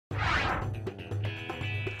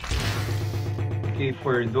if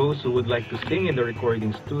for those who would like to sing in the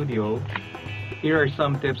recording studio, here are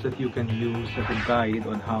some tips that you can use as a guide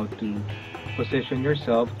on how to position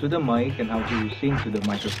yourself to the mic and how to sing to the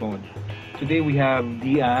microphone. Today we have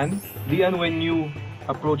Dian. Dian, when you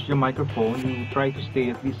approach the microphone, you try to stay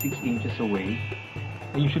at least 6 inches away,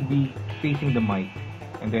 and you should be facing the mic.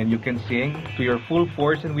 And then you can sing to your full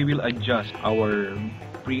force, and we will adjust our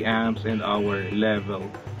preamps and our level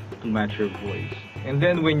to match your voice. And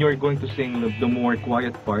then when you're going to sing the more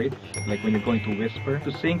quiet parts, like when you're going to whisper,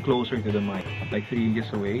 to sing closer to the mic, like 3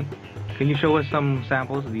 inches away. Can you show us some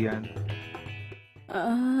samples, Dian?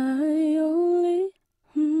 I only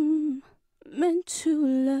meant to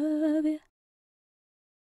love you.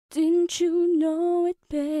 Didn't you know it,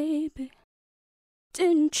 baby?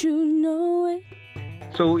 Didn't you know it?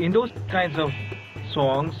 So in those kinds of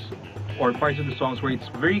songs, or parts of the songs where it's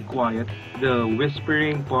very quiet, the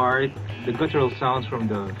whispering part, the guttural sounds from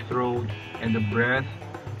the throat and the breath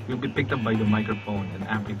will be picked up by the microphone and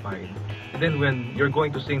amplified. And then when you're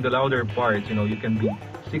going to sing the louder parts, you know, you can be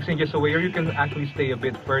 6 inches away, or you can actually stay a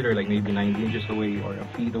bit further, like maybe 90 inches away or a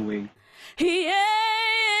feet away. Yeah,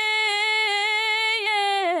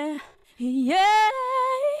 yeah, yeah.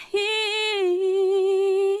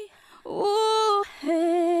 Ooh,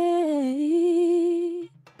 hey.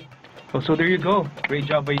 So there you go. Great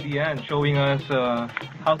job by Dian, showing us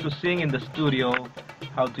how to sing in the studio,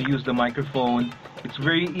 how to use the microphone. It's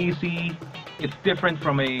very easy. It's different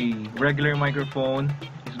from a regular microphone.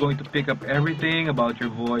 It's going to pick up everything about your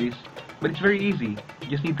voice, but it's very easy. You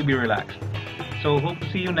just need to be relaxed. So hope to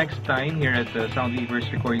see you next time here at the Sound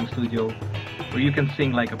Weavers Recording Studio, where you can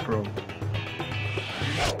sing like a pro.